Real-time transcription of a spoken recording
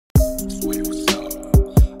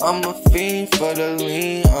I'm a fiend for the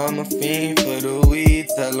lean, I'm a fiend for the weed.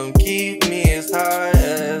 Tell them keep me as high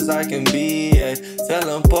as I can be, ay. Tell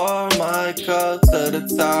them pour my cup to the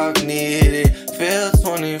top, need it. Feel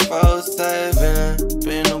 24/7,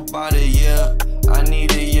 been about a year, I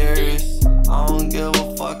need a years. I don't give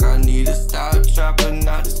a fuck, I need to stop trapping,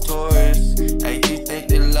 not the tourists. Hey, you think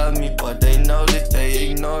they love me, but they know that they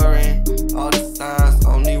ignoring all the signs.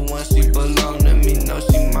 Only one she belong to me, know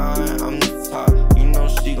she mine, I'm the top.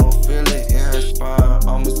 She gon' feel it in her spine.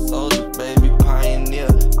 I'm a soldier, baby, pioneer.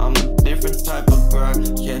 I'm a different type of grind.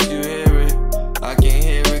 Can't you hear it? I can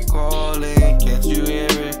hear it calling. Can't you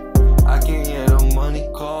hear it? I can hear the money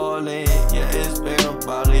calling. Yeah, it's been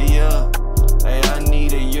about a year. Hey, I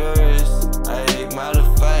need a yours. Hey, matter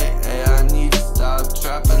of fact, hey, I need to stop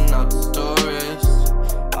trapping out the stories.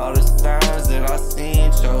 All the signs that I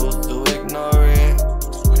seen chose to ignore it.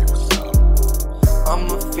 I'm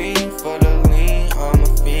a fiend for the lean, I'm a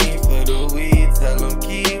fiend for the weed. Tell them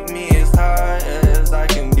keep me as high as I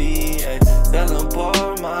can be, ay. Tell them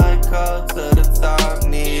pour my cup to the top,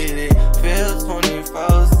 need it. Feel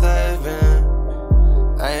 24/7.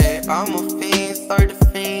 Ay, I'm a fiend, start the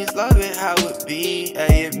fiends, love it how it be.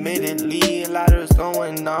 Ay, admittedly, a lot is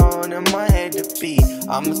going on in my head to be.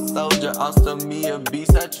 I'm a soldier, also me a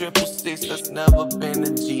beast. That 666, that's never been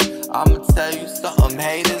a G. I'ma tell you something,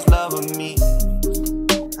 haters loving me.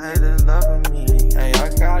 Haters loving me, hey, I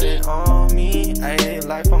got it on me, hey,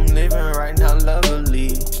 life I'm living right now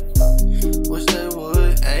lovely. Wish they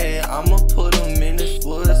would, hey, I'ma put them in this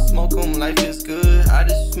wood, smoke them, life is good. I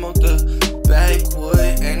just smoked a backwood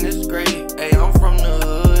and it's great.